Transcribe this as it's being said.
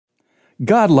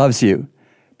God loves you.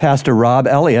 Pastor Rob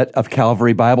Elliott of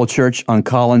Calvary Bible Church on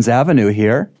Collins Avenue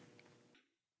here.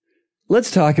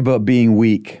 Let's talk about being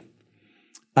weak.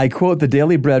 I quote the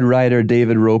Daily Bread writer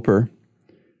David Roper.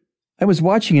 I was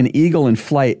watching an eagle in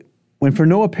flight when for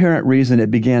no apparent reason it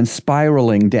began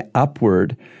spiraling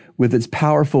upward with its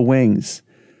powerful wings.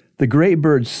 The great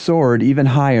bird soared even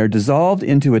higher, dissolved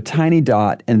into a tiny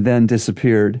dot, and then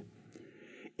disappeared.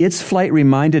 Its flight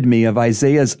reminded me of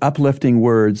Isaiah's uplifting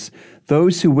words,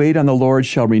 "Those who wait on the Lord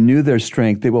shall renew their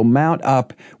strength. They will mount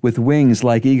up with wings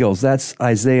like eagles." That's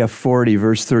Isaiah 40,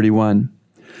 verse 31.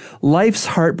 Life's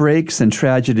heartbreaks and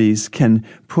tragedies can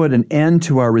put an end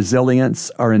to our resilience,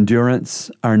 our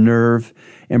endurance, our nerve,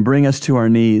 and bring us to our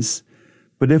knees.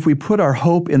 But if we put our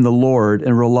hope in the Lord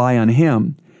and rely on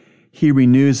Him, He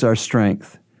renews our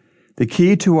strength. The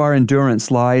key to our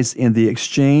endurance lies in the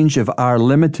exchange of our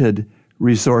limited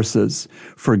resources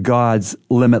for God's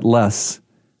limitless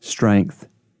strength.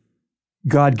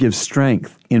 God gives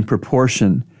strength in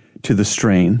proportion to the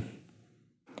strain.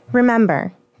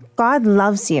 Remember, God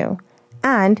loves you,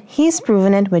 and He's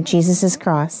proven it with Jesus'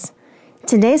 cross.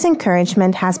 Today's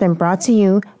encouragement has been brought to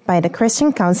you by the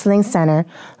Christian Counseling Center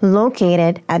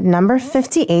located at number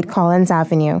 58 Collins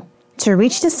Avenue. To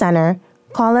reach the center,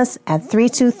 call us at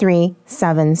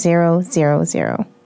 323-7000.